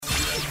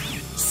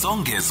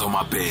Songezo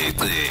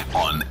Mabete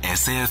on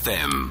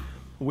SAFM.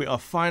 We are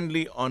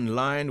finally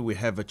online. We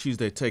have a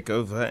Tuesday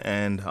takeover,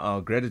 and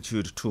our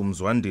gratitude to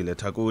Mzwandile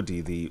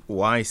Thakhudi, the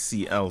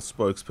YCL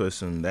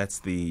spokesperson. That's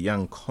the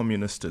Young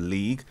Communist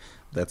League.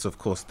 That's, of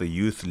course, the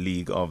youth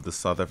league of the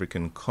South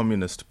African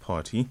Communist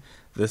Party.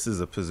 This is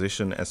a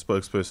position as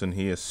spokesperson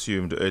he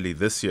assumed early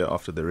this year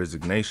after the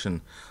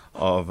resignation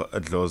of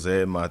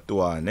Dloze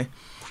Matoaane.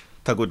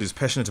 Thakhudi is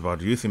passionate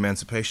about youth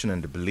emancipation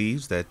and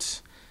believes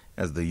that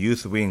as the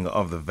youth wing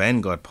of the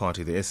vanguard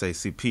party, the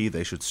SACP,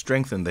 they should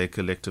strengthen their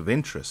collective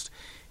interest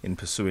in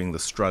pursuing the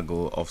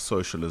struggle of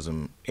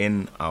socialism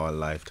in our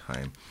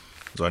lifetime.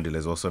 Mzwandile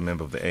is also a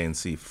member of the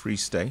ANC Free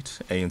State,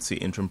 ANC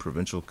Interim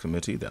Provincial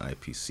Committee, the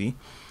IPC.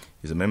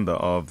 He's a member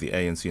of the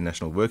ANC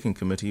National Working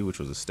Committee, which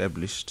was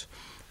established,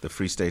 the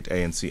Free State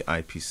ANC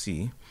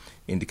IPC,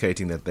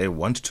 indicating that they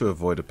want to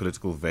avoid a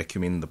political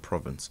vacuum in the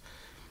province.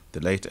 The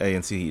late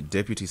ANC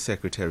Deputy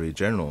Secretary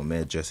General,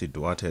 Mayor Jessie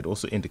Duarte, had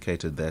also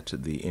indicated that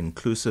the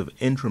inclusive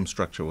interim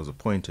structure was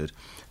appointed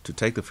to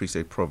take the Free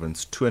State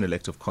province to an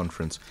elective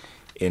conference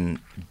in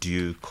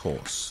due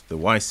course. The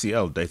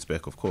YCL dates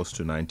back, of course,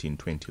 to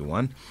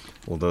 1921,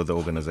 although the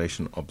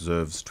organization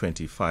observes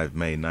 25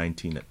 May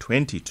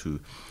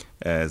 1922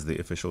 as the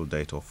official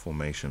date of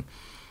formation.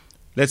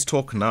 Let's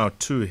talk now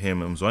to him.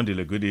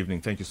 Mzwandile, good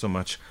evening. Thank you so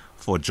much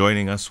for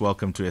joining us.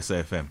 Welcome to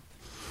SAFM.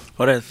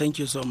 All right, thank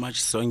you so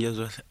much,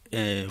 Songezo,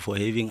 for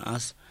having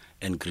us,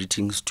 and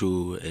greetings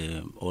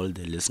to all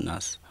the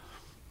listeners.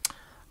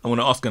 I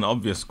want to ask an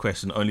obvious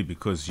question only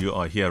because you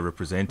are here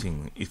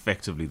representing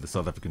effectively the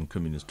South African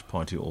Communist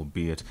Party,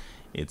 albeit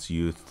its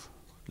youth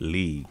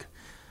league.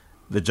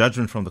 The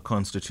judgment from the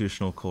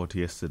Constitutional Court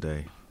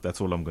yesterday,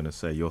 that's all I'm going to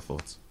say. Your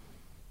thoughts?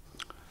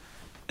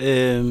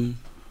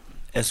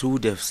 As we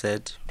would have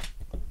said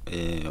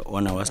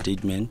on our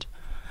statement,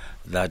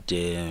 that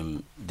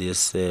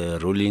this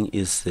ruling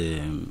is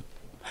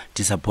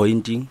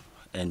disappointing,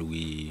 and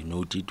we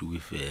note it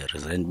with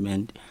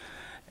resentment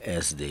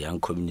as the Young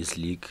Communist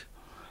League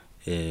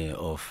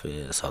of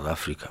South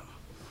Africa,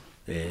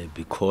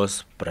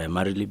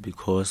 primarily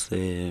because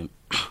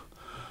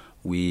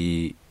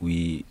we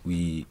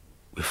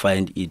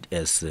find it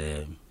as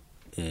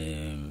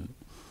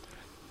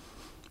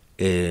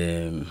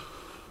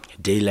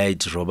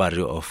daylight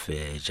robbery of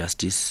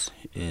justice,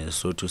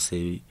 so to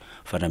say,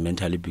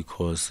 fundamentally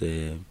because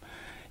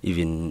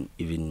even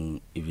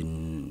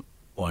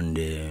on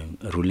the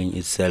ruling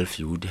itself,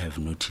 you would have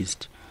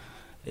noticed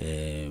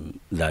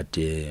that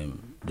the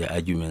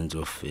arguments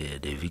of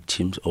the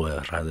victims,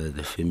 or rather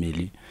the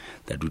family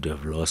that would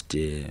have lost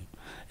a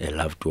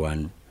loved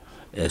one,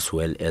 as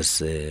well as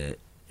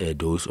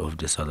those of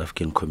the South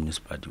African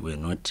Communist Party, were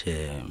not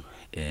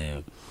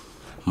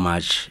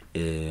much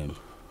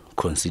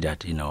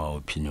considered, in our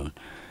opinion.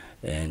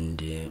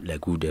 And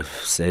like we would have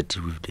said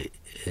with the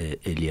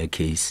earlier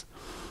case,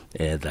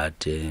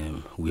 that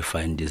we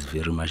find this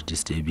very much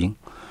disturbing,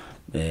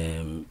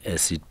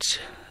 as it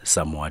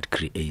somewhat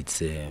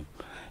creates,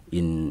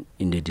 in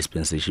the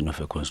dispensation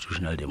of a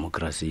constitutional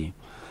democracy,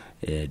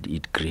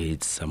 it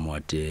creates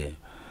somewhat a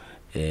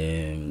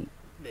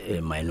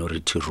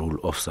minority rule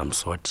of some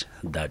sort,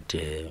 that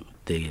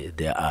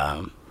there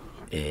are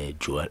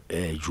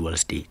dual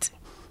states,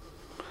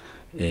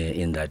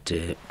 in that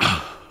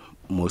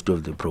most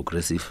of the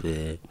progressive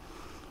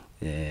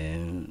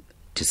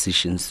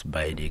decisions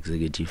by the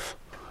executive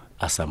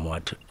are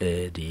somewhat,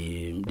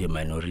 the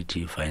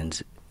minority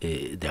finds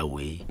their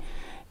way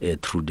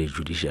through the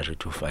judiciary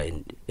to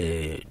find,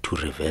 to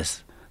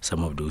reverse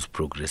some of those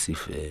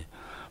progressive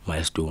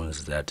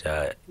milestones that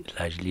are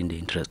largely in the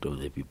interest of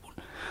the people.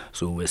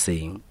 So we're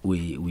saying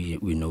we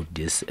note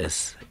this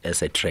as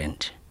a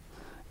trend,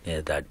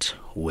 that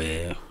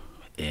where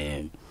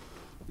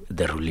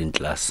the ruling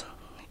class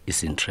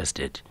is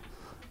interested,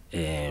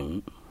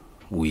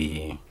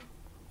 we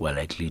were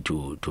likely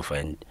to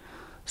find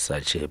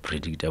such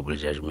predictable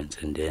judgments,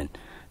 and then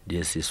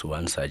this is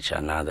one such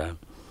another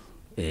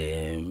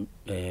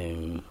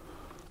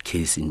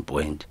case in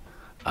point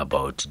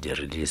about the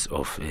release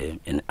of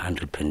an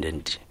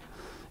unrepentant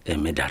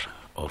murder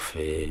of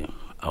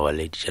our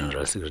late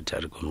General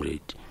Secretary,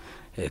 Comrade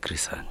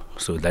Chrisan.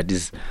 So that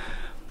is,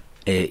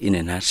 in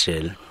a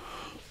nutshell,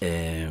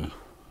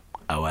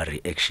 our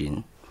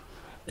reaction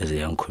as a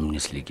Young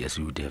Communist League, as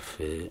you would have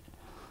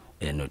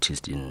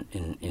noticed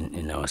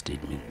in our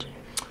statement.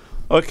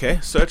 Okay,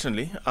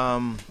 certainly.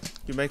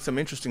 You make some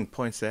interesting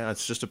points there.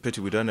 It's just a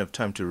pity we don't have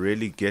time to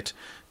really get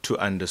to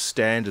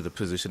understand the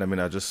position. I mean,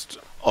 I'm just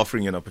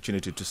offering you an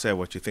opportunity to say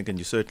what you think, and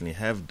you certainly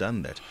have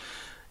done that.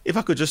 If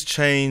I could just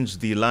change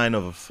the line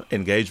of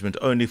engagement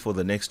only for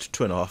the next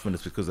 2.5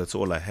 minutes, because that's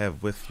all I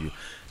have with you.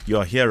 You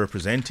are here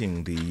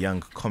representing the Young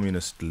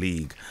Communist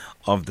League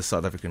of the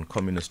South African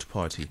Communist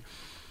Party.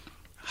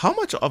 How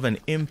much of an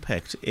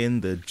impact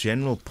in the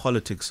general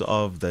politics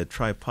of the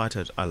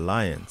tripartite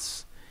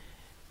alliance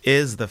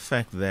is the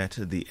fact that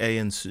the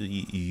ANC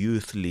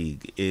Youth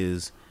League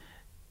is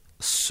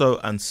so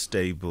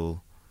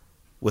unstable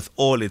with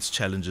all its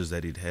challenges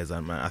that it has?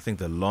 I think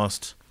the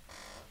last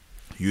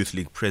Youth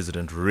League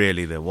president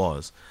really there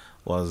was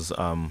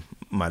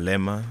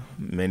Malema.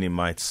 Many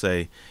might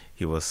say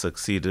he was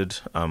succeeded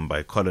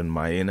by Colin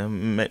Maina,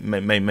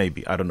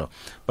 maybe, I don't know.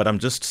 But I'm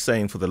just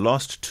saying for the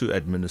last two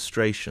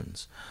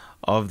administrations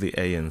of the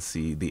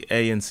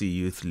ANC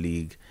Youth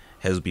League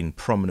has been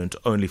prominent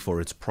only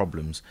for its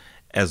problems,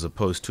 as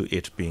opposed to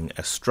it being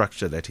a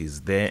structure that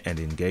is there and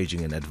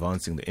engaging and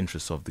advancing the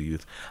interests of the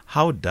youth.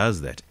 How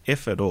does that,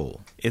 if at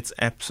all, its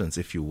absence,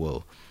 if you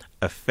will,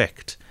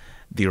 affect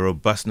the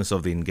robustness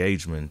of the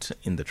engagement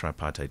in the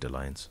tripartite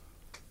alliance?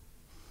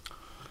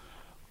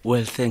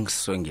 Well,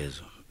 thanks,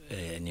 Songezo.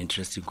 An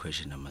interesting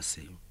question, I must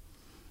say.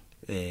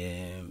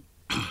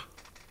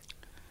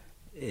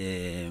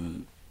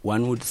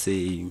 One would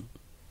say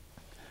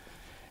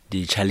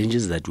the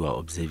challenges that we are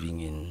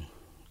observing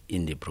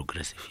in the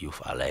Progressive Youth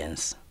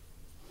Alliance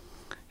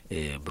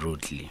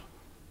broadly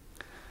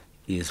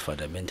is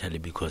fundamentally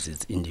because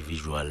its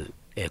individual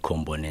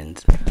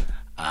components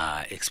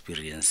are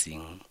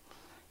experiencing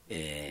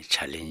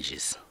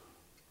challenges.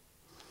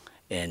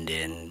 And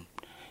then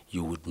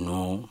you would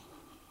know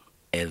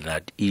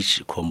that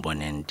each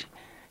component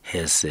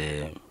has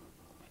a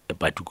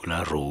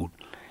particular role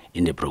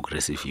in the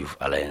Progressive Youth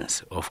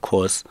Alliance. Of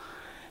course,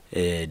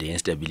 the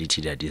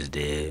instability that is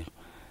there,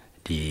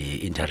 the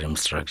interim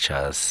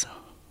structures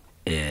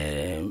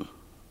that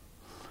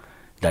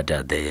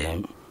are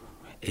there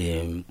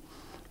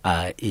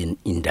are in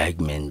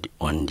indictment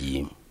on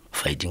the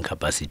fighting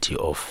capacity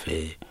of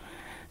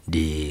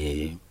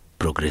the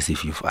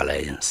Progressive Youth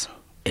Alliance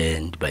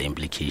and by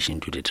implication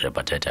to the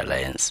Tripartite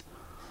Alliance.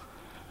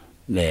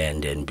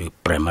 And then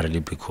primarily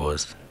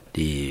because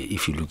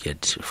if you look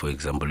at, for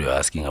example, you're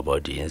asking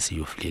about the ANC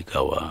Youth League,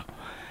 our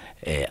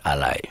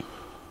ally,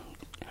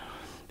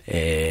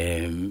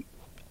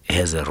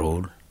 has a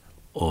role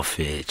of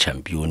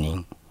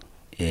championing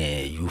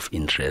youth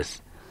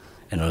interests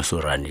and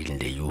also running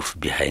the youth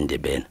behind the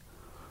banner.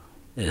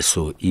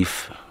 So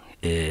if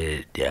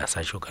there are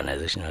such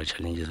organizational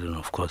challenges, then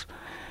of course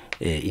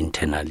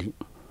internally,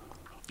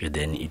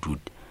 then it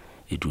would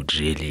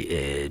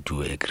really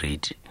do a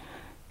great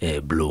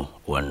blow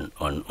on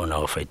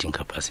our fighting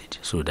capacity.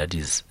 So that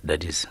is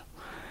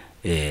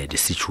the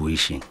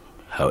situation.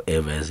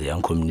 However, as a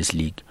Young Communist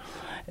League,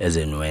 as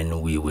and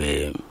when we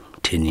were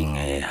turning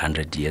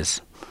 100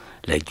 years,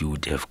 like you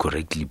would have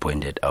correctly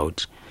pointed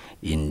out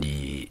in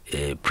the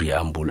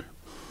preamble,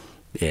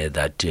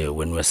 that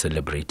when we're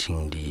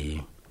celebrating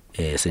the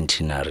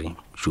centenary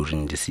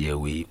during this year,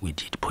 we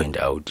did point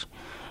out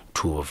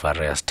to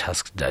various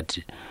tasks that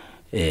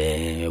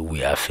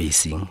we are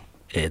facing,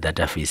 that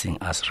are facing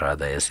us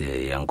rather as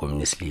a Young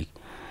Communist League,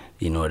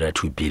 in order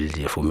to build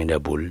a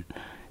formidable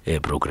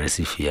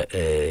progressive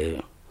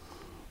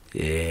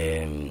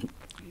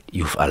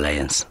youth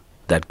alliance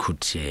that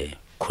could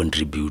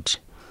contribute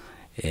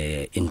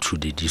into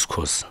the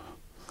discourse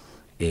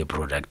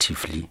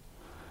productively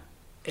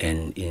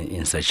and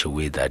in such a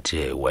way that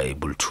we're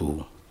able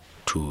to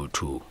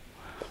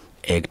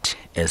act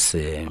as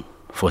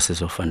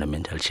forces of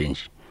fundamental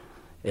change,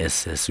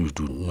 as we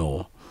do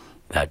know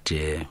that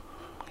the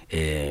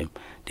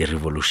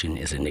revolution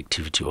is an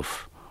activity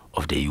of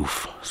the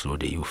youth. So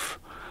the youth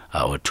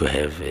ought to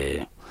have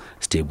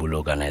stable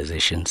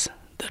organizations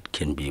that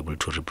can be able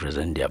to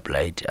represent their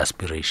plight,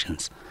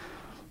 aspirations,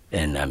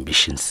 and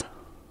ambitions.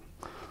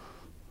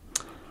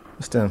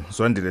 Mr.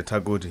 Mzwandile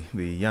Thakudi,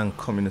 the Young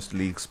Communist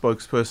League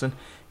spokesperson,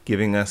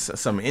 giving us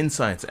some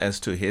insights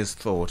as to his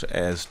thought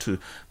as to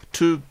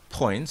 2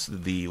 points.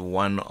 The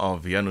one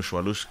of Janusz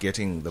Walusz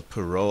getting the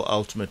parole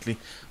ultimately,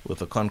 with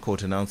the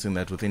Concourt announcing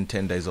that within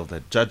 10 days of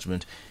that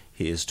judgment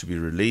he is to be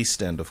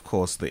released, and of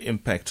course the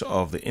impact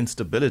of the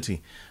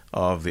instability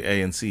of the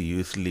ANC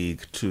Youth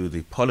League to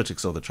the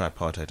politics of the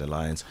Tripartite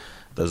Alliance.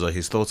 Those are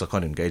his thoughts. I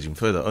can't engage him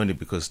further, only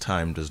because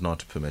time does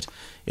not permit.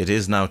 It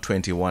is now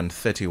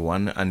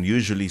 21:31.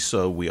 Unusually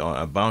so, we are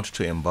about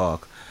to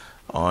embark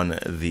on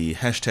the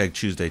hashtag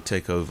Tuesday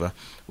Takeover.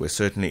 We're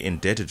certainly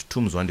indebted to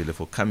Mzwandile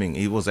for coming.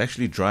 He was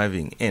actually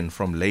driving in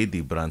from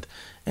Ladybrand,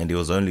 and he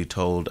was only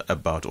told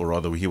about, or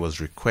rather he was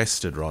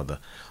requested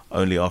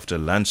only after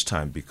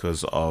lunchtime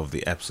because of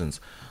the absence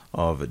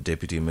of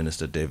Deputy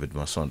Minister David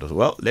Masondo.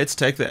 Well, let's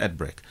take the ad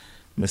break.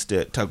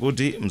 Mr.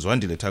 Thakudi,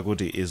 Mzwandile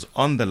Thakudi, is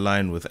on the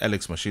line with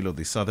Alex Mashilo,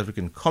 the South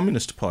African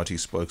Communist Party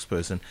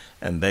spokesperson,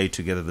 and they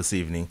together this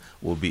evening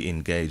will be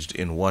engaged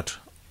in what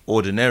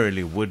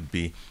ordinarily would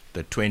be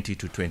the 20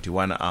 to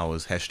 21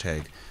 hours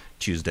hashtag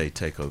Tuesday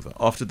Takeover.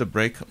 After the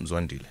break,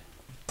 Mzwandile.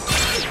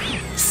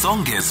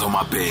 Songezo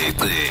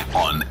Mapete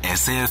on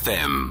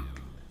SAFM.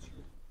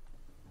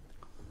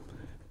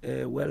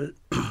 Well,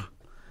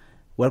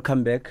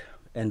 welcome back,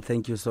 and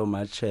thank you so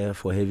much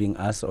for having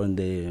us on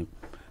the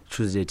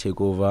Tuesday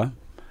Takeover.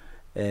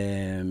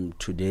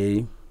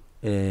 Today,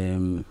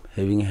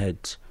 having had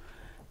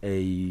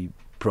a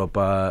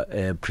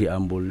proper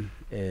preamble,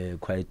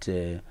 quite,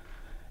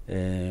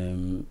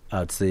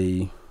 I'd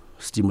say,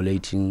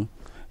 stimulating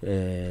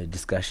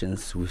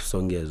discussions with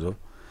Songezo,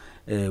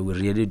 we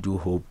really do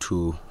hope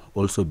to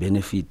also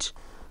benefit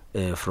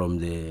from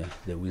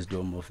the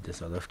wisdom of the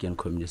South African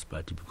Communist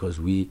Party, because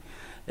we,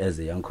 as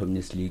the Young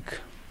Communist League,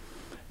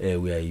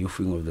 we are a youth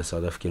wing of the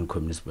South African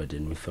Communist Party,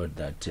 and we thought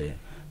that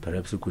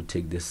perhaps we could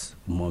take this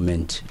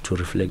moment to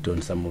reflect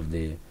on some of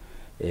the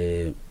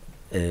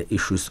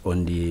issues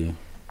on the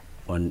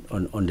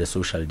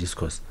social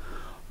discourse,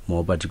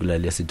 more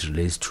particularly as it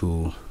relates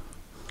to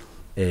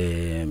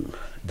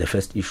the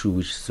first issue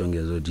which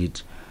Songezo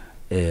did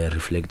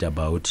reflect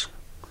about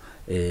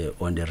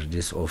on the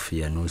release of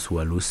Janus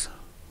Walus,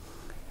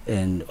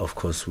 and of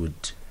course we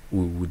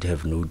would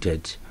have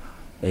noted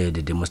the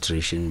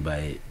demonstration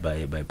by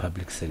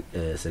public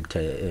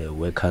sector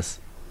workers,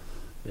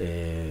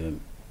 their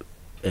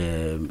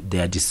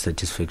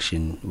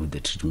dissatisfaction with the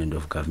treatment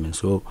of government.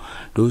 So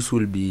those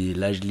will be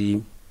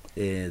largely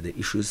the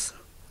issues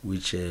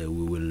which we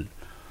will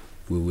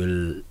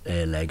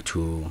like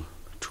to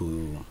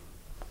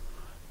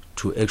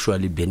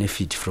actually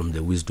benefit from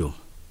the wisdom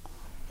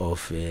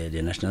of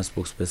the national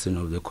spokesperson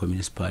of the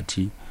Communist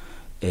Party,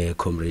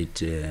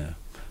 Comrade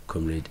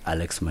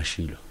Alex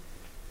Mashilo.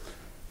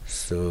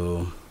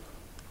 So,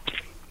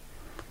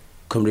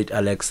 Comrade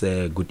Alex,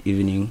 good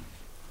evening.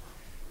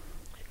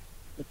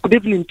 Good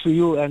evening to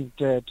you and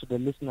to the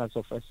listeners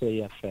of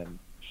SAFM.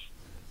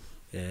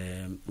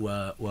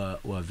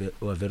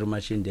 We're very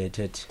much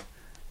indebted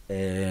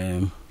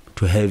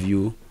to have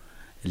you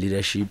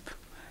leadership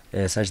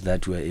such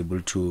that we're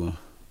able to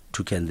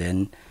can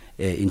then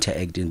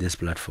interact in this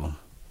platform.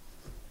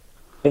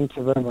 Thank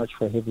you very much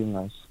for having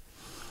us.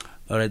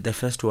 All right, the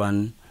first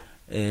one,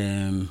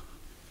 like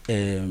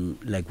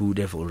we would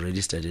have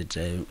already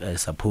started, I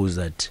suppose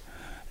that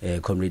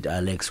Comrade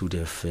Alex would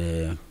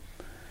have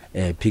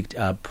picked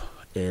up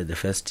the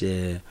first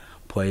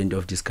point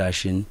of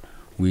discussion,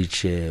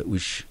 which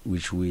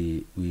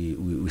we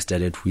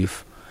started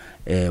with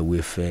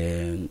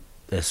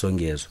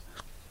Songezo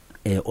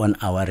on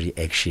our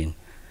reaction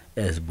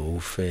as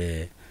both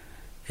the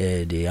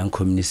Young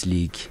Communist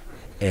League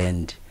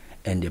and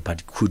the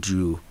party. Could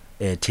you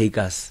take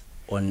us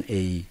on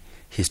a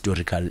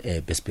historical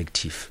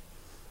perspective?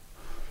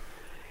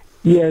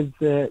 Yes,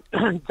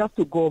 just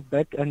to go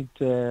back and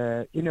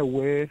in a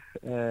way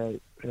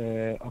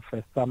of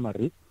a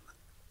summary,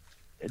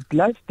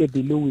 Dloze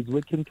Matoaane is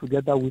working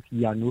together with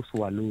Janus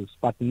Walus,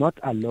 but not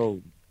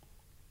alone,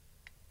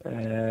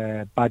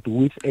 but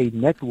with a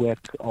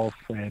network of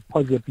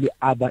possibly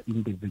other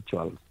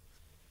individuals.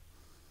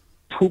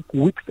 Took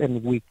weeks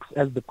and weeks,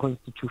 as the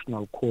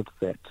Constitutional Court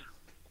said,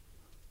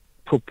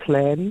 to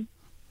plan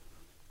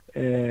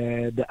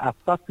the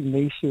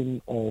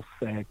assassination of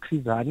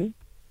Chris Hani,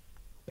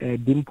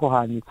 Dimpo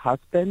Hani's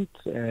husband,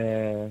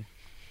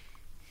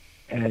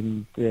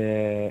 and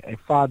a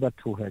father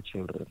to her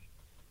children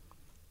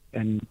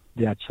and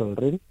their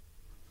children.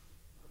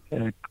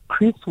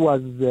 Chris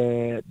was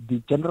the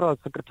General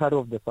Secretary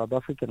of the South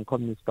African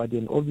Communist Party,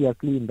 and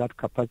obviously in that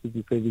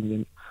capacity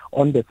serving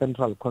on the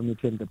Central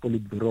Committee and the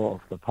Politburo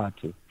of the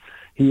party.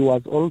 He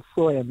was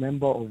also a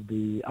member of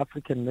the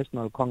African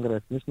National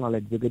Congress, National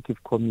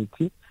Executive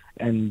Committee,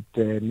 and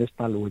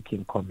National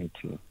Working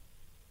Committee.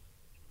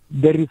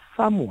 There is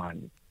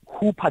someone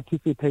who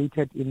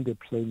participated in the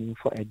planning,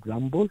 for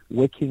example,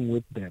 working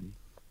with them.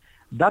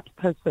 That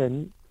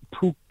person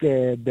took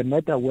the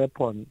murder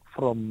weapon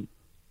from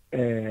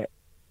the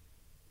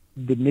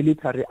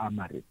military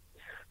armory.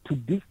 To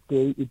this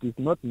day, it is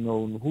not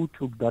known who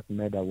took that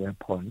murder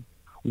weapon,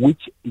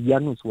 which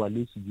Janus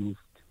Walus used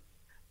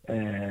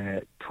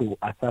to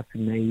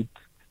assassinate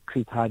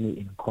Chris Hani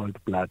in cold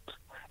blood.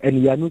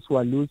 And Janus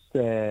Walus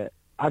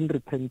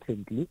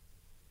unrepentantly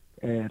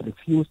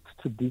refused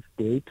to this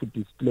day to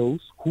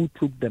disclose who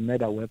took the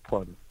murder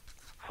weapon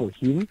for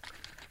him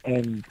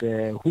and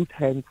whose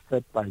hands,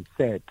 step by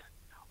step,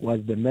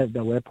 was the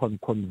murder weapon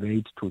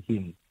conveyed to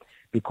him,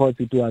 because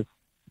it was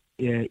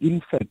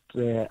in fact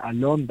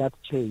along that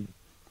chain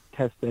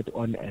tested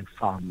on a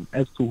farm.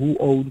 As to who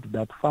owned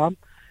that farm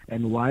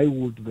and why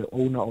would the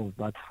owner of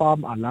that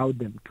farm allow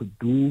them to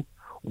do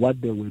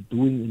what they were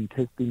doing in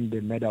testing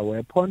the murder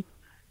weapon,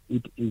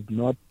 it is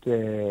not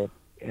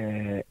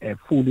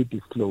fully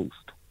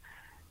disclosed.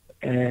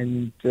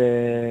 And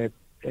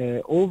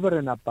over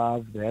and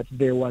above that,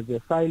 there was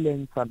a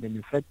silencer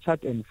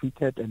manufactured and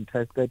fitted and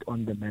tested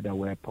on the murder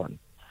weapon.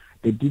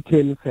 The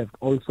details have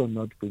also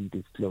not been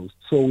disclosed.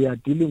 So we are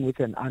dealing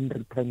with an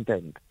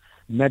unrepentant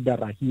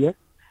murderer here,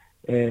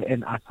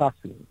 an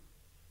assassin,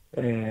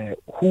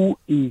 who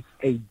is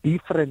a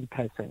different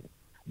person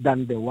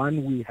than the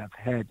one we have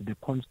had the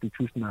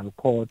Constitutional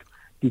Court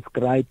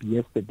describe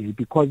yesterday,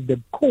 because the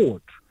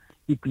court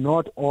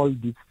ignored all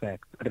these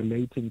facts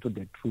relating to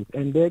the truth,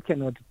 and there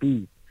cannot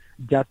be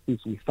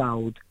justice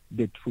without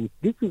the truth.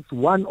 This is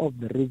one of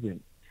the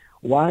reasons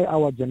why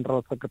our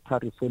General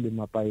Secretary Solly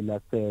Mapaila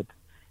said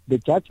the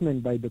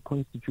judgment by the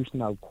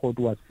Constitutional Court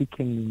was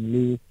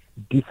sickeningly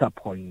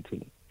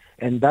disappointing,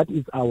 and that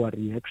is our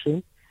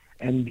reaction.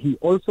 And he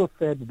also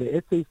said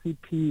the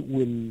SACP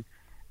will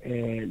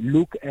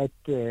look at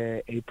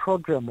a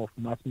program of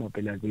mass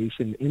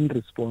mobilization in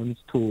response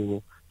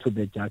to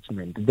the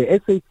judgment. The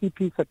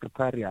SACP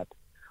Secretariat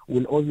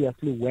will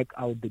obviously work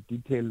out the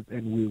details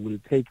and we will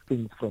take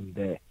things from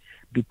there,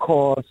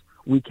 because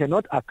we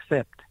cannot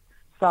accept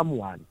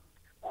someone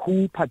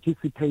who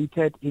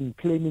participated in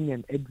planning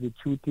and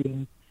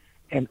executing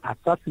an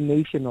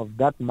assassination of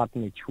that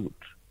magnitude,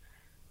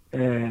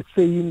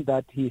 saying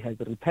that he has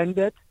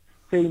repented,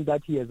 saying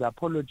that he has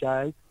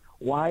apologized,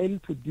 while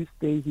to this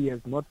day he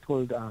has not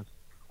told us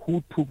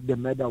who took the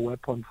murder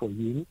weapon for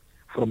him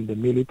from the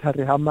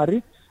military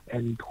armory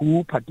and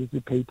who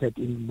participated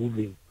in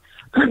moving,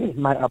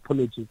 my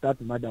apologies, that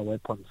murder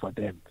weapon for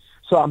them.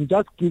 So I'm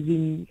just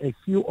giving a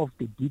few of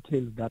the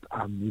details that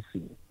are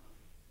missing.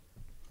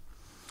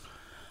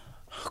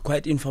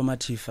 Quite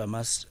informative, I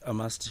must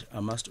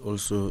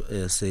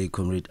also say,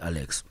 Comrade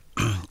Alex.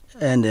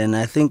 And then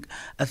I think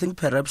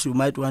perhaps you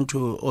might want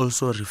to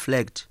also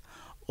reflect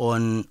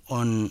on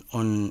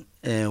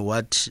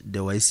what the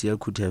YCL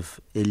could have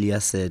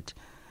earlier said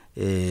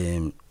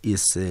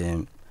is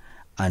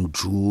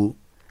undue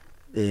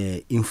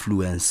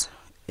influence,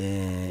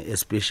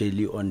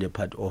 especially on the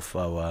part of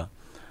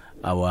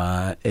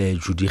our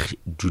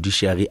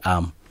judiciary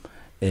arm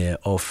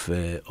of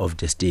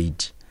the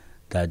state,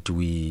 that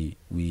we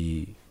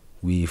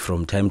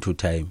from time to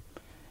time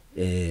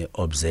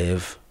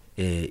observe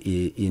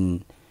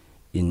in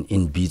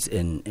bits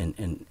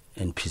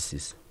and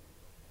pieces.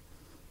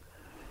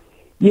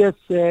 Yes,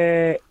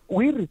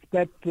 we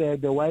respect the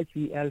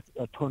YCL's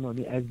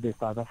autonomy as the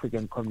South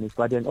African Communist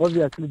Party, and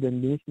obviously the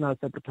National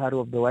Secretary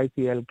of the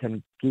YCL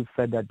can give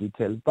further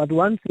details. But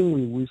one thing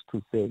we wish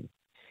to say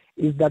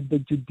is that the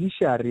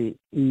judiciary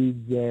is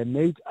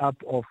made up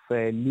of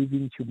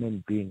living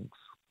human beings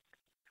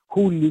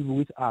who live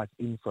with us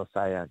in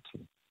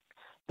society.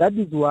 That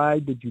is why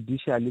the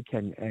judiciary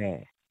can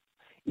err.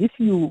 If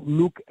you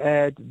look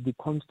at the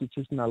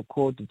Constitutional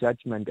Court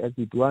judgment as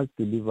it was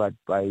delivered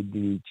by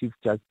the Chief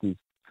Justice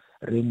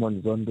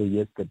Raymond Zondo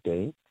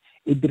yesterday,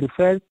 it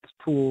refers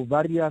to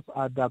various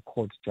other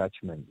court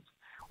judgments.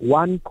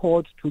 One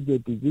court took a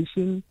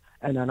decision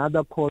and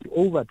another court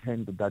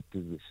overturned that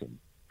decision.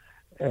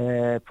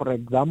 For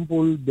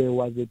example, there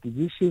was a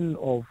decision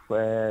of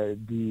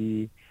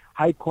the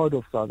High Court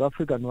of South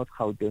Africa, North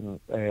Gauteng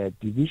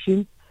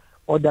Division,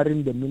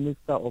 ordering the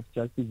Minister of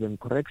Justice and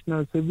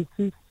Correctional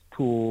Services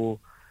to,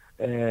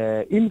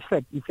 in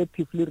fact,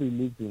 effectively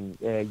releasing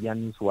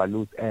Yanis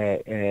Walus.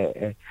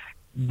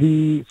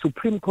 The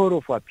Supreme Court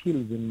of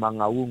Appeals in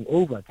Mangaung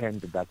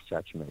overturned that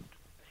judgment.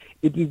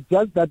 It is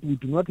just that we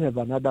do not have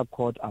another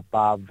court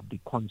above the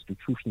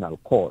Constitutional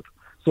Court.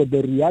 So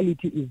the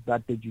reality is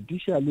that the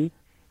judiciary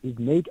is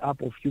made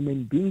up of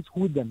human beings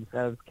who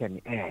themselves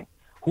can err,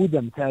 who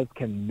themselves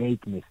can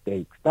make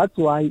mistakes. That's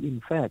why,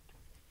 in fact,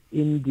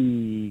 in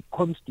the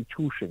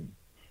Constitution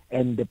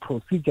and the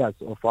procedures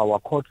of our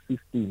court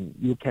system,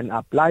 you can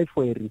apply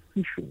for a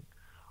rescission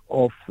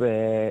of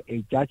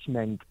a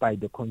judgment by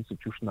the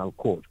Constitutional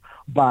Court.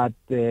 But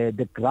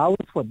the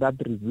grounds for that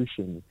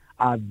rescission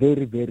are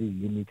very, very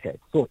limited.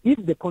 So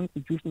if the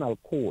Constitutional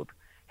Court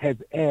has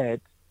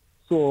erred,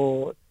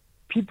 so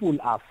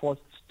people are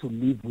forced to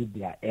live with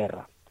their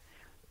error.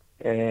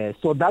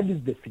 So that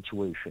is the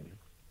situation.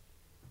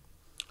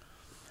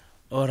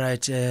 All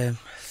right.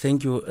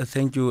 Thank you,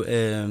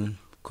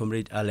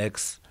 Comrade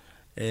Alex.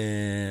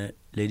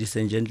 Ladies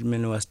and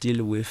gentlemen, we are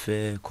still with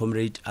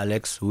Comrade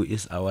Alex, who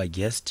is our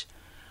guest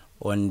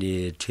on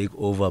the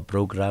Takeover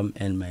program,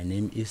 and my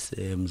name is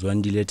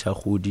Mzwandile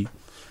Thakhudi.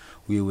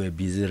 We were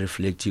busy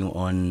reflecting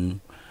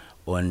on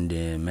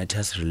the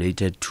matters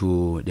related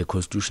to the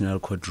Constitutional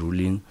Court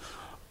ruling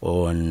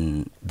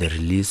on the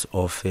release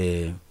of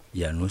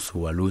Yanis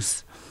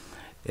Walus.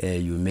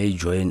 You may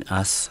join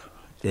us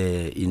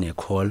in a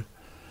call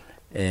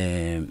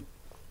on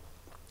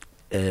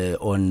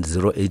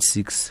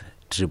 086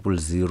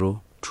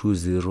 000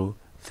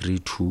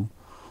 2032,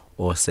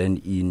 or send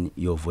in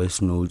your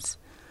voice notes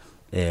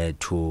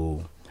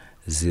to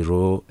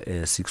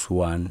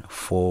 061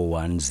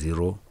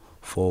 410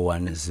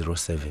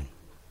 4107.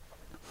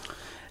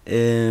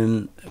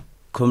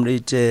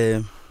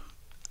 Comrade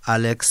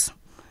Alex,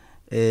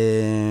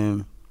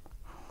 if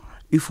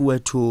we were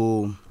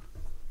to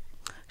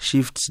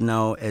shift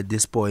now at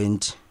this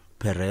point,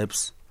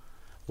 perhaps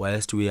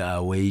whilst we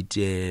await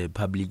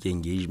public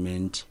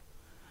engagement,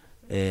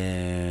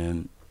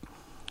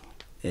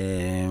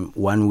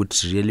 one would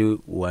really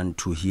want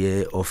to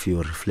hear of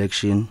your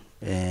reflection.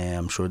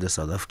 I'm sure the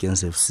South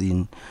Africans have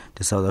seen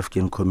the South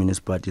African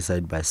Communist Party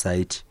side by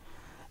side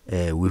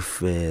with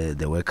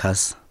the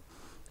workers,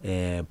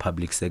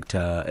 public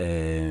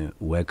sector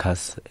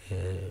workers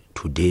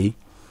today,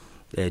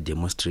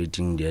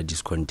 demonstrating their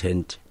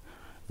discontent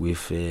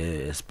with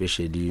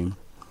especially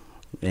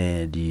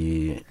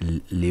the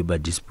labor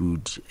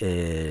dispute,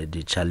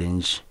 the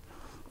challenge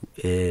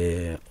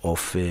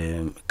of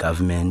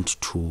government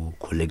to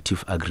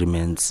collective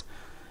agreements,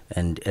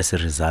 and as a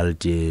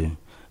result,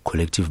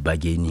 collective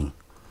bargaining.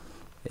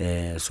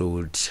 So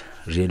would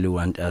really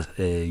want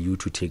you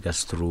to take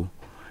us through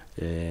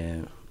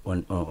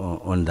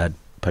on that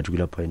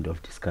particular point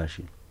of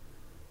discussion.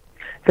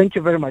 Thank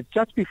you very much.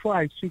 Just before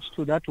I switch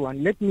to that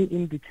one, let me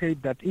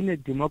indicate that in a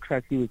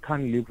democracy, we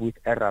can't live with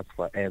errors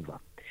forever.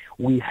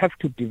 We have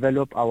to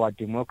develop our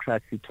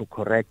democracy to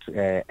correct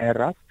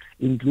errors,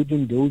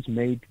 including those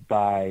made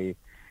by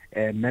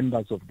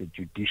members of the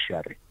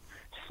judiciary.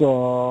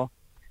 So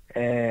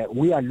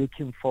we are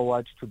looking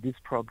forward to this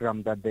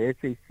program that the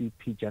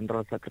SACP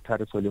General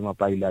Secretary Solima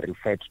Baila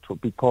referred to,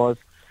 because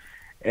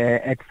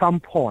at some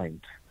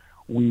point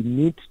we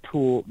need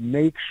to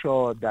make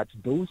sure that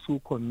those who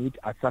commit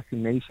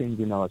assassinations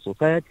in our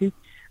society,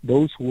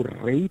 those who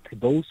rape,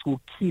 those who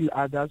kill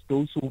others,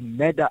 those who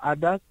murder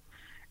others,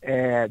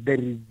 there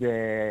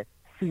is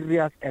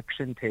serious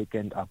action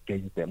taken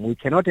against them. We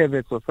cannot have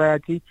a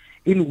society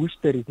in which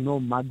there is no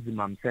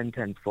maximum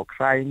sentence for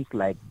crimes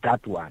like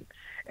that one.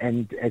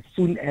 And as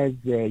soon as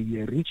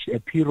you reach a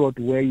period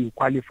where you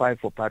qualify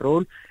for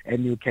parole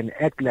and you can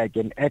act like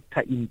an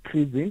actor in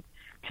prison,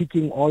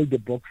 ticking all the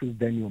boxes,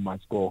 then you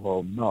must go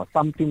home. No,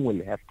 something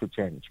will have to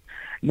change.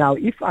 Now,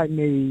 if I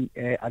may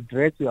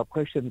address your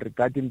question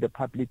regarding the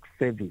public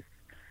service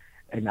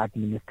and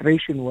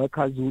administration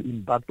workers who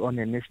embarked on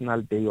a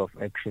National Day of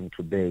Action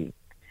today,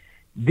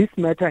 this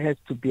matter has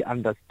to be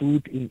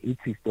understood in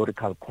its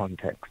historical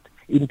context.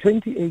 In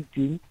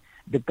 2018,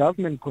 the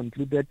government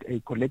concluded a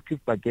collective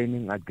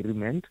bargaining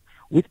agreement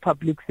with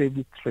public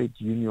service trade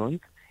unions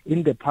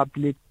in the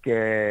Public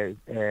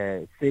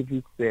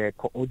Service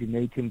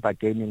Coordinating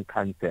Bargaining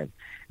Council.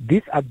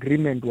 This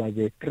agreement was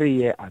a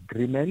 3-year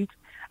agreement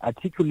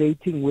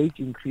articulating wage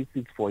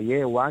increases for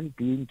year 1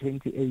 being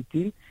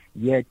 2018,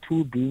 year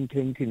 2 being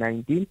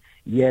 2019,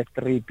 year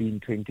 3 being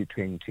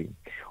 2020.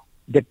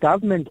 The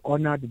government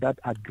honored that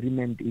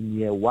agreement in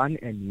year 1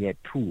 and year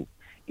 2.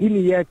 In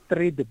year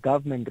 3, the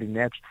government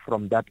reneged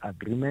from that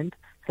agreement,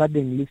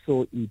 suddenly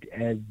saw it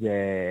as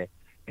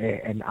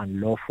an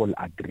unlawful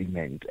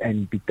agreement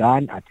and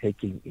began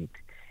attacking it.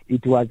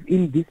 It was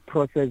in this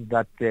process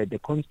that the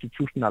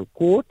Constitutional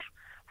Court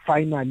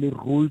finally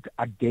ruled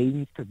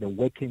against the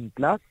working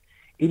class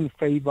in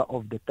favor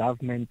of the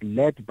government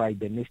led by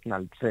the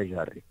National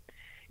Treasury.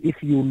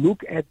 If you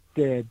look at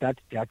that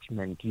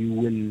judgment, you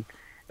will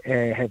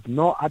have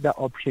no other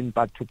option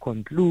but to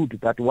conclude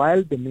that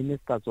while the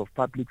ministers of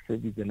public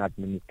service and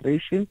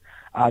administration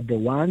are the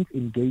ones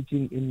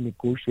engaging in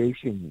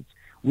negotiations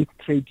with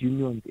trade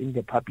unions in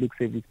the Public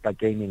Service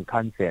Bargaining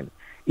Council,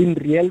 in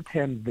real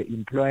terms, the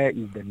employer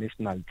is the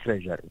National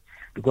Treasury.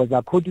 Because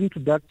according to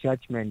that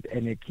judgment,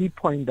 and a key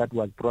point that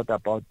was brought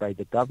about by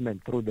the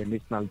government through the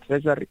National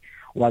Treasury,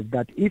 was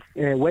that if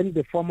when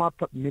the former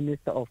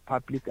Minister of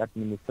Public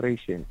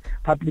Administration,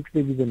 Public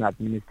Service and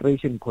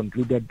Administration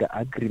concluded the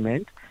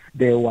agreement,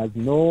 there was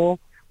no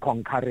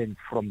concurrence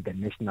from the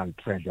National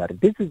Treasury.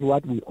 This is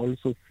what we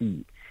also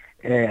see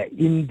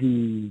in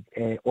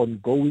the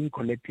ongoing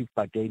collective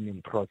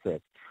bargaining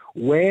process,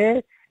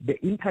 where the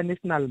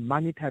International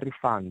Monetary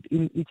Fund,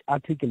 in each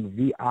Article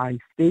VI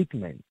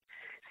statement,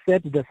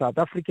 said the South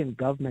African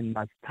government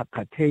must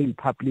curtail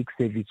public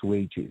service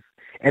wages.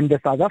 And the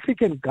South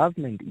African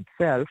government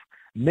itself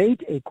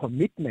made a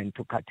commitment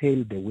to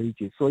curtail the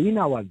wages. So in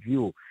our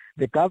view,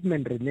 the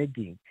government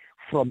reneging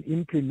from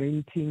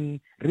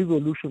implementing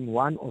Resolution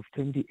 1 of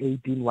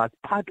 2018 was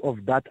part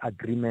of that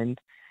agreement,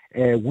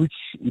 which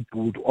it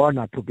would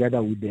honor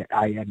together with the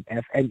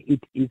IMF, and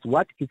it is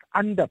what is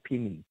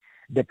underpinning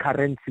the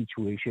current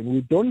situation.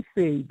 We don't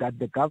say that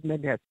the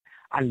government has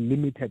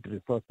unlimited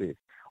resources.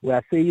 We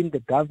are saying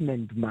the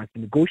government must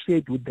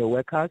negotiate with the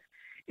workers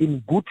in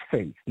good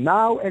faith.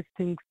 Now, as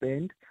things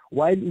stand,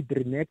 while it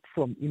reneged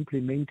from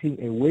implementing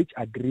a wage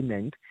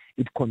agreement,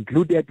 it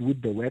concluded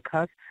with the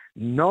workers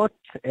not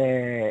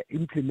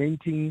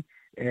implementing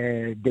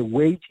the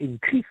wage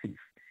increases.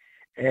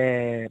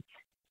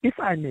 If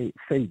I may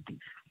say this,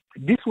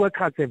 these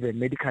workers have a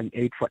medical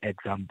aid, for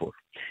example.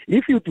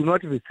 If you do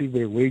not receive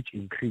a wage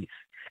increase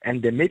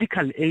and the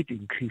medical aid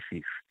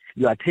increases,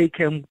 your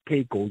take-home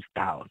pay goes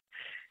down.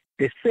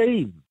 The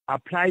same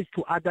applies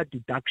to other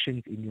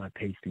deductions in your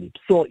payslip.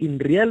 So in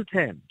real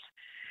terms,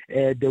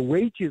 the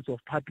wages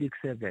of public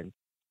servants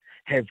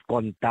have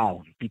gone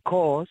down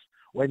because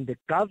when the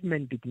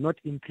government did not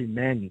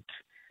implement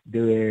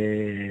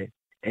their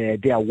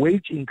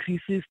wage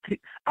increases,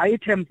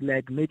 items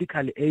like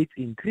medical aids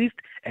increased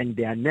and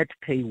their net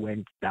pay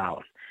went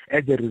down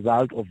as a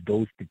result of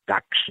those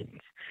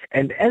deductions.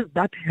 And as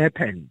that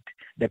happened,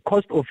 the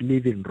cost of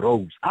living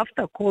rose.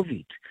 After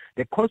COVID,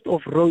 the cost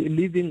of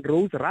living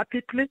rose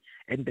rapidly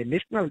and the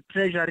National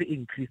Treasury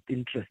increased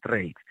interest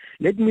rates.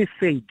 Let me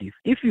say this.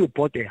 If you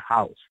bought a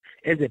house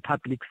as a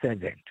public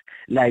servant,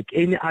 like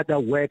any other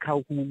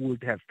worker who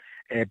would have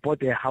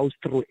bought a house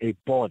through a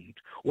bond,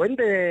 when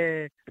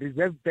the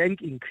Reserve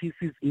Bank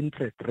increases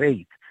interest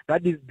rates,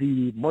 that is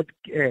the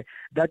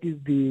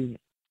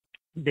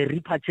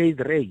repurchase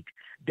rate,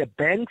 the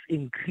banks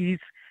increase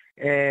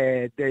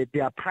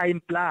their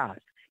prime plus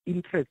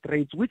interest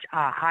rates, which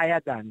are higher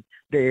than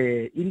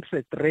the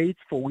interest rates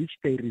for which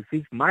they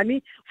receive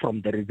money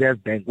from the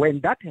Reserve Bank.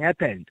 When that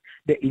happens,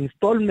 the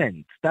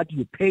installments that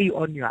you pay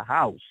on your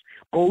house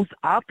goes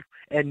up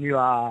and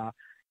your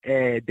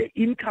the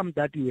income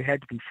that you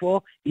had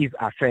before is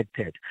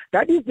affected.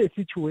 That is the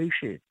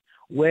situation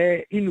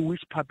in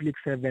which public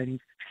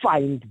servants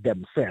find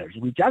themselves.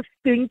 We just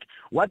think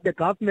what the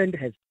government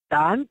has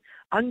done,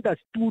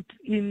 understood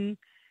in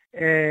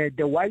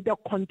the wider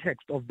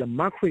context of the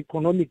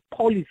macroeconomic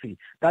policy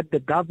that the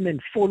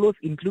government follows,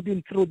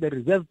 including through the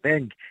Reserve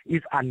Bank,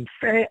 is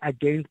unfair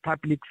against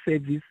public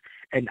service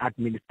and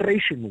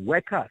administration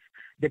workers.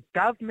 The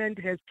government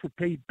has to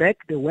pay back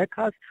the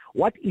workers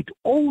what it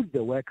owes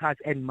the workers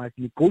and must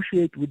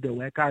negotiate with the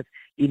workers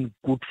in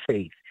good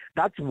faith.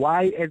 That's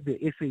why, as the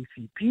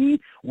SACP,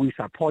 we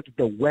support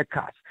the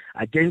workers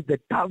against the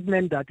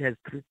government that has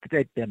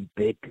treated them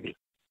badly.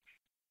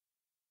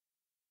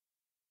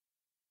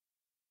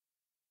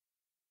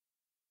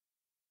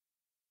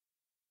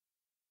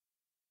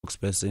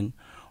 Spokesperson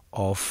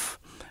of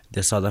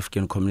the South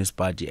African Communist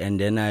Party, and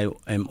then I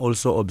am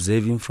also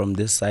observing from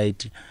this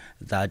side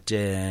that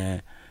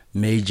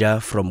Major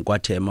from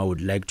Guatemala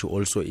would like to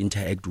also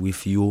interact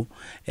with you,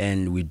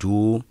 and we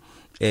do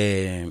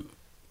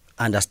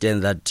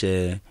understand that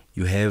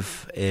you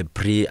have a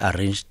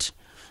pre-arranged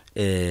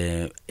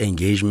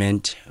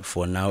engagement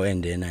for now,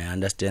 and then I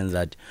understand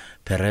that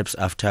perhaps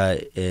after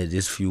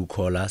these few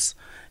callers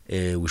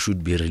we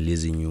should be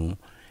releasing you,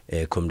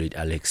 Comrade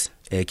Alex.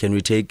 Can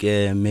we take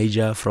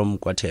Major from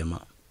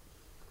Guatemala?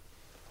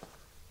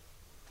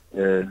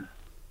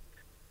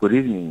 Good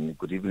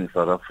evening,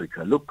 South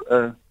Africa. Look,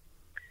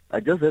 I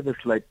just have a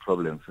slight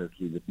problem.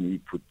 Firstly, let me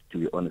to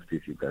be honest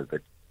with you guys,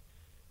 that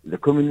the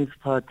Communist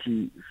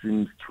Party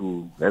seems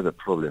to have a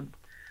problem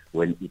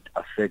when it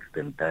affects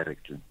them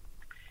directly.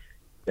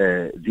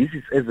 This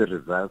is as a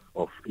result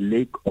of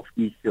lack of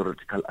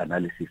theoretical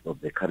analysis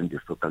of the current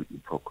historical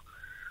epoch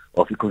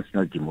of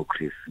constitutional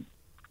democracy.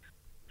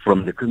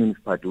 From the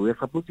Communist Party, we are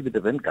supposed to be the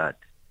vanguard.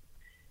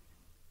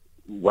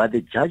 What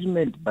the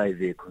judgment by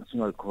the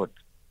Constitutional Court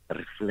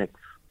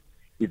reflects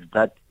is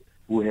that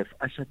we have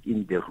ushered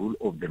in the rule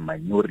of the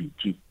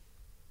minority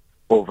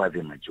over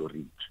the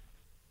majority.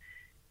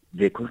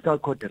 The Constitutional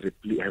Court has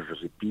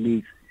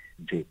replaced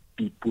the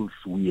people's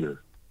will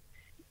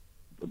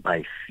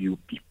by few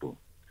people.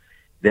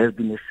 There has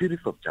been a series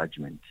of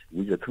judgments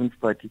which the Communist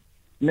Party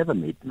never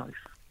made noise.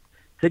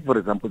 Take, for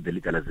example, the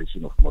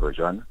legalization of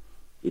marijuana.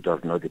 It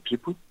was not the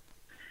people.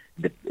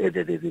 The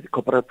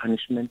corporal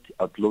punishment,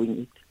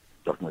 outlawing it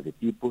was not the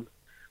people.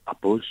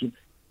 Abortion.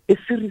 A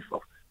series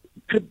of,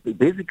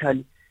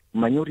 basically,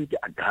 minority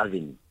are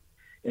governing.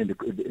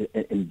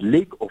 And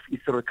lack of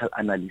historical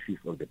analysis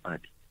of the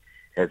party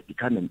has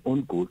become an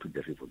own goal to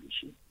the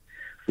revolution.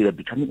 So they are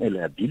becoming a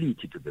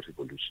liability to the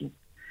revolution.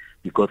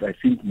 Because I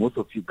think most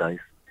of you guys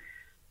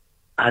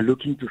are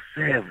looking to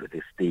serve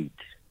the state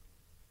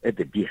at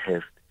the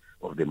behest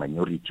of the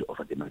minority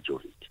over the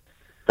majority.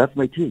 That's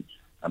my take.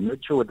 I'm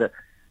not sure whether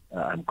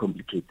I'm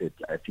complicated.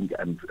 I think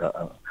I'm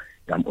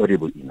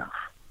audible enough.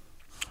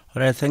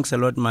 All right, thanks a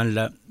lot,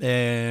 Mandla.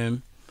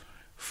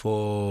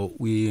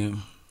 We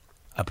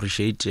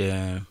appreciate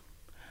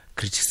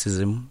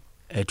criticism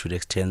to the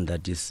extent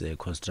that is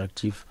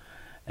constructive,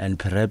 and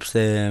perhaps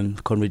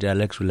Comrade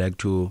Alex would like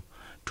to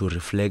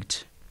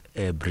reflect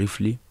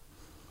briefly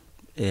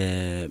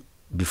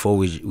before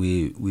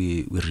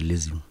we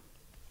release him.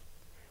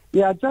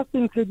 Yeah, just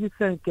in 30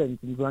 seconds,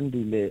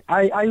 Mzwandile.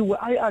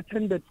 I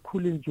attended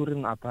schooling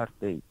during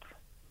apartheid.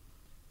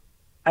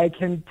 I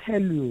can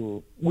tell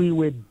you, we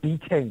were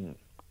beaten.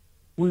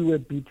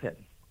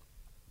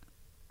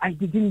 I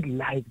didn't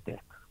like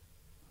that.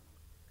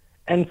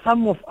 And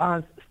some of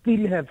us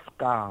still have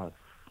scars.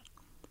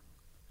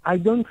 I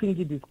don't think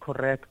it is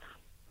correct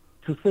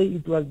to say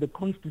it was the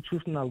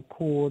Constitutional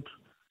Court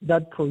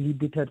that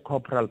prohibited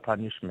corporal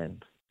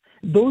punishment.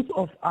 Those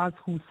of us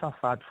who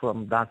suffered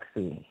from that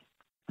thing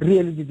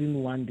really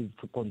didn't want it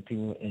to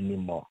continue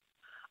anymore.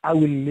 I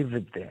will leave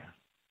it there.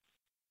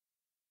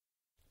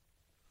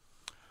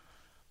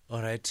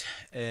 All right.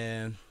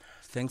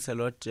 Thanks a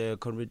lot,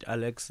 Comrade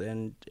Alex,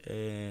 and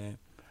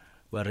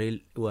we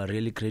are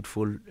really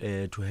grateful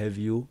to have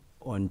you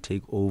on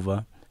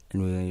Takeover,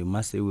 and we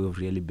must say we've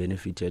really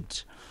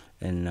benefited,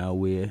 and now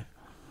we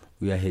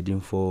are heading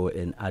for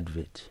an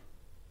advert.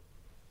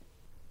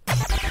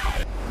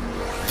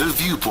 The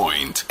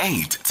Viewpoint,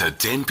 8 to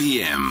 10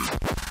 p.m.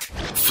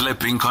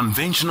 Flipping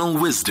conventional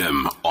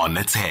wisdom on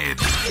its head.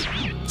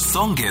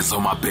 Songezo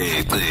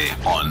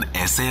Mapete on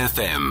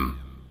SAFM.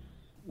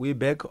 We're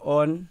back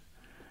on.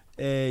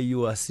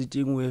 You are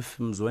sitting with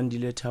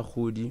Mzwandile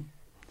Thakhudi,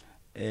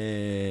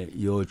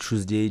 your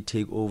Tuesday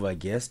Takeover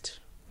guest.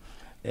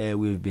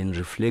 We've been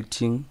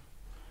reflecting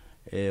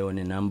on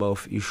a number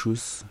of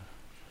issues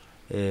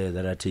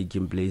that are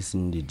taking place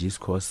in the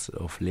discourse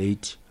of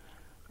late.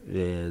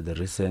 The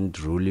recent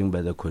ruling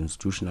by the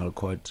Constitutional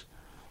Court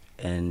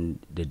and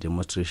the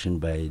demonstration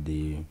by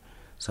the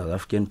South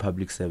African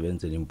public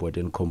servants, an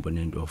important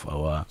component of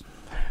our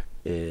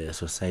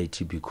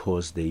society,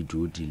 because they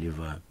do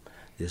deliver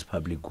these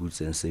public goods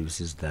and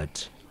services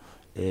that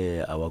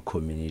our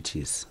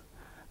communities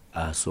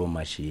are so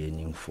much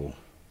yearning for.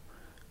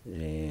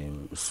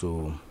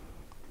 So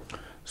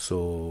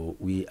So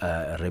we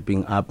are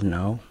wrapping up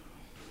now,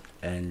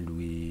 and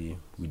we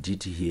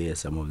did hear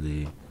some of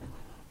the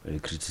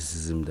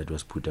criticism that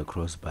was put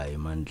across by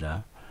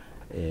Mandla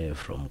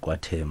from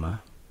KwaThema,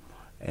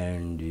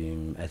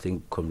 and I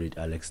think Comrade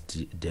Alex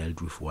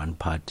dealt with one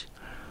part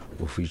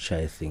of which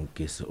I think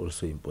is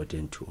also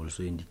important to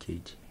also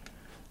indicate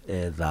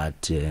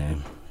that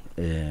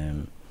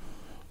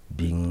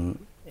being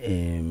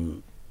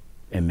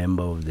a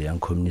member of the Young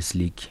Communist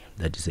League,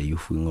 that is a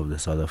youth wing of the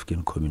South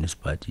African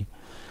Communist Party,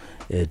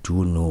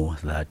 do know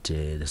that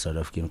the South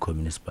African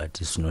Communist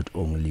Party is not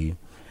only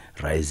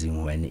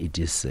rising when it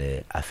is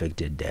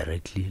affected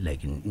directly,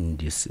 like in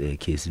this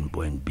case in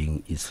point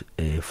being its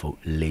for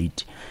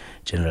late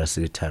General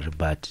Secretary,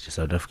 but the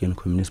South African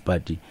Communist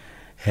Party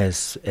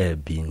has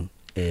been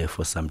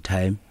for some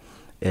time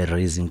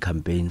raising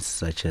campaigns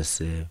such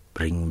as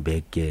bringing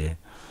back a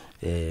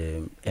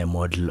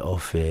model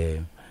of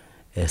a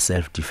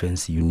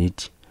self-defense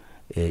unit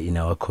in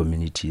our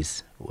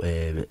communities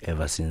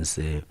ever since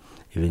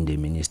even the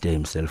Minister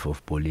himself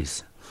of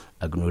Police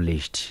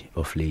acknowledged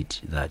of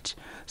late that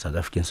South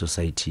African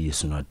society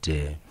is not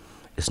a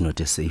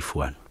safe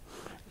one,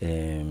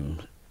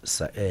 and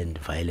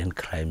violent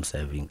crimes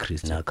have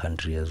increased in our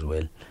country as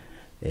well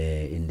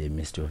in the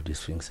midst of these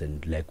things.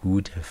 And like we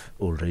would have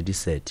already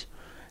said,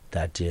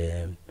 that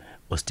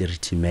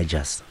austerity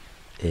measures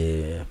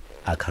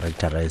are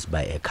characterized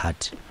by a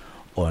cut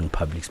on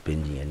public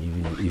spending, and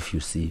even if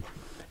you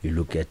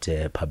look at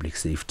public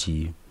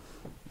safety,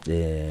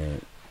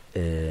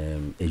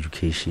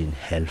 education,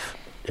 health,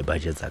 the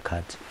budgets are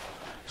cut.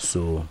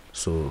 So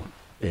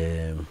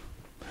it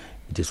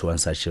is one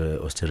such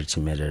austerity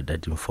measure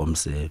that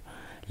informs a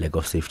lack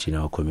of safety in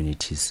our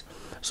communities.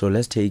 So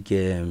let's take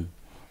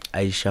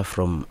Aisha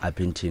from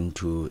Appington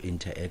to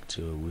interact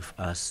with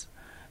us.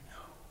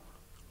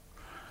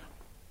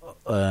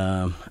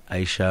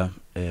 Aisha,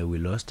 we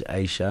lost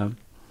Aisha.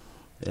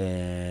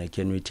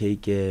 Can we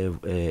take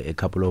a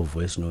couple of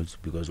voice notes,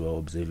 because we're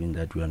observing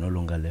that we are no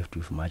longer left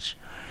with much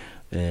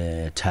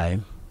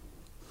time.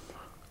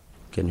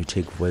 Can you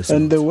take voice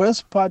notes? And the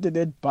worst part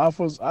that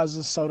baffles us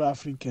as South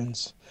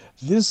Africans,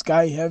 this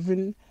guy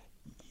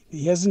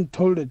he hasn't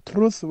told the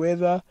truth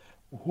whether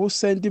who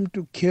sent him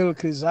to kill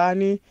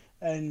Krizani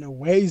and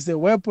where is the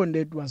weapon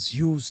that was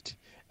used.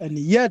 And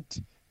yet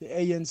the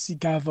ANC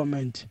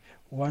government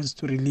wants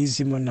to release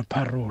him on a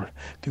parole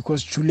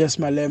because Julius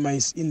Malema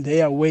is in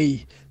their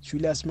way.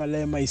 Julius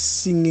Malema is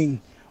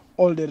singing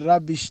all the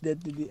rubbish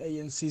that the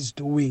ANC is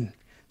doing.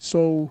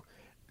 So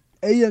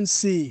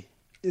ANC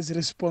is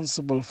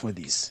responsible for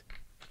this.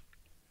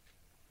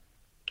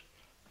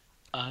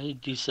 I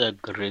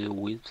disagree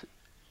with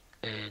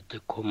the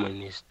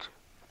communists.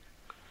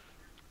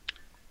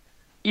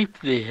 If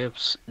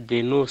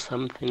they know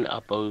something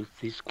about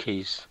this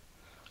case,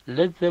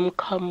 let them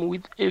come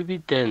with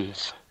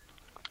evidence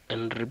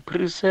and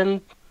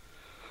represent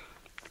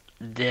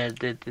their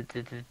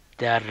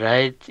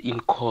right in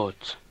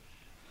court.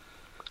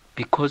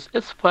 Because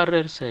as far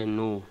as I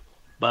know,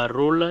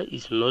 Barola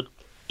is not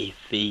a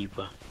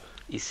favor.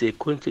 It's a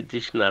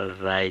constitutional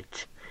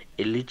right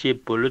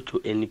eligible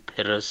to any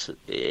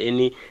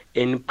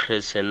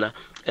prisoner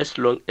as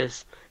long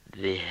as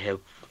they have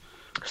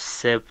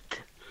served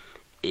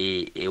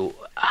a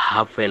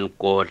half and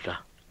quarter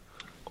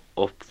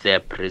of their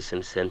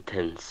prison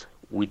sentence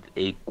with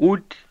a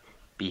good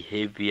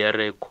behavior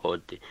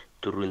record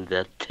during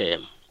that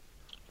term.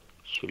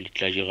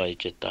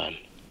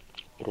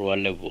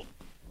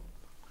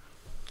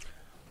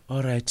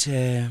 All right,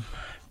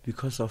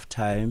 because of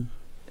time,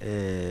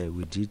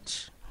 we did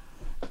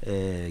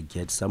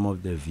get some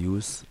of the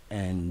views,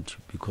 and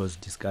because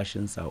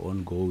discussions are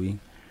ongoing,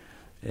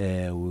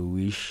 we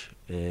wish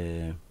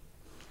that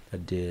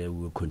they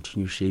will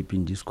continue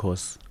shaping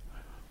discourse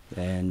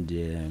and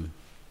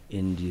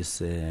in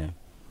these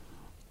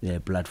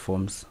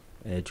platforms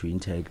to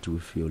interact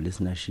with your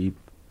listenership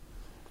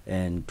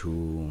and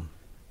to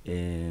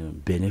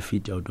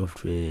benefit out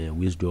of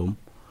wisdom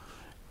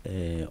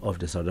of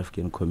the South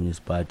African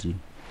Communist Party,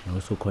 and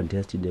also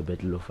contest in the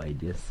battle of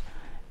ideas,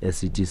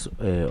 as it is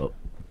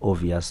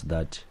obvious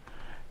that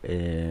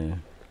the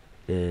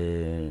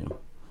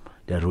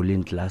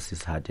ruling class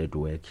is hard at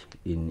work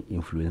in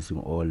influencing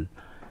all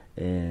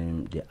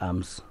the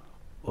arms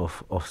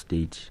of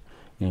state,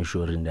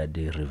 ensuring that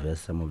they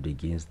reverse some of the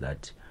gains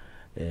that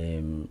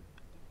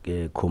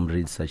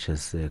comrades such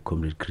as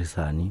Comrade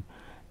Krizani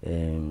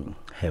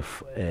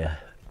have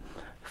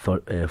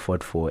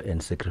fought for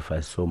and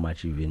sacrificed so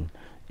much, even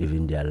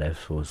their lives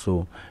for.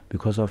 So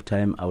because of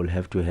time, I will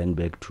have to hand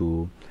back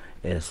to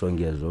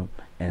Songezo,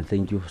 and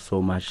thank you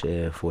so much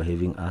for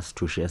having us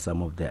to share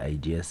some of the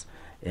ideas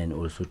and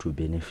also to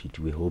benefit.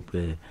 We hope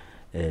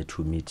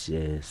to meet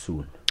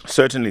soon.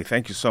 Certainly.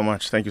 Thank you so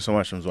much. Thank you so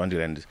much,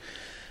 Mzwandile. And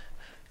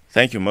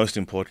Thank you, most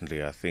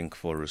importantly, I think,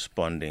 for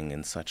responding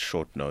in such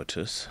short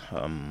notice.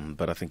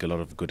 But I think a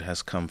lot of good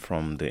has come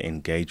from the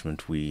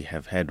engagement we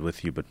have had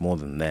with you. But more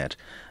than that,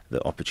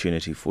 the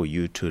opportunity for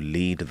you to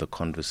lead the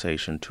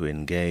conversation, to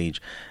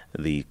engage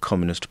the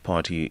Communist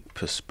Party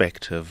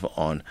perspective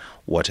on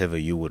whatever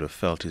you would have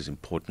felt is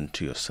important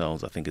to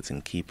yourselves. I think it's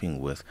in keeping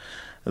with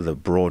the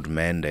broad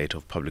mandate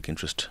of public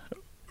interest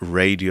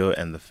radio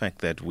and the fact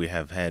that we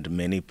have had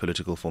many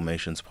political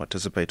formations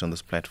participate on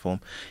this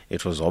platform.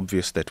 It was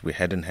obvious that we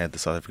hadn't had the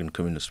South African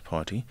Communist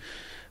Party.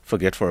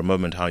 Forget for a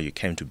moment how you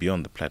came to be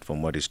on the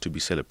platform. What is to be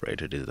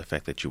celebrated is the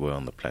fact that you were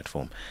on the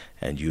platform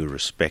and you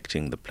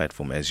respecting the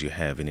platform as you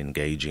have in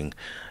engaging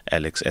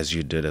Alex as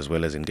you did, as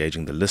well as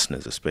engaging the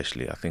listeners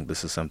especially. I think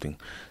this is something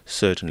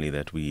certainly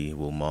that we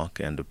will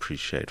mark and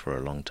appreciate for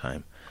a long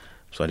time.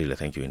 Mzwandile,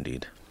 thank you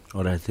indeed.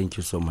 All right, thank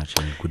you so much,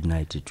 and good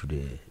night to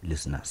the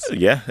listeners.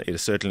 Yeah, it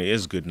certainly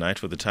is good night,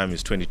 for the time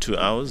is 22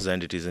 hours,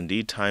 and it is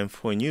indeed time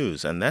for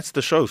news. And that's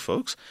the show,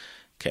 folks.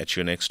 Catch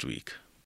you next week.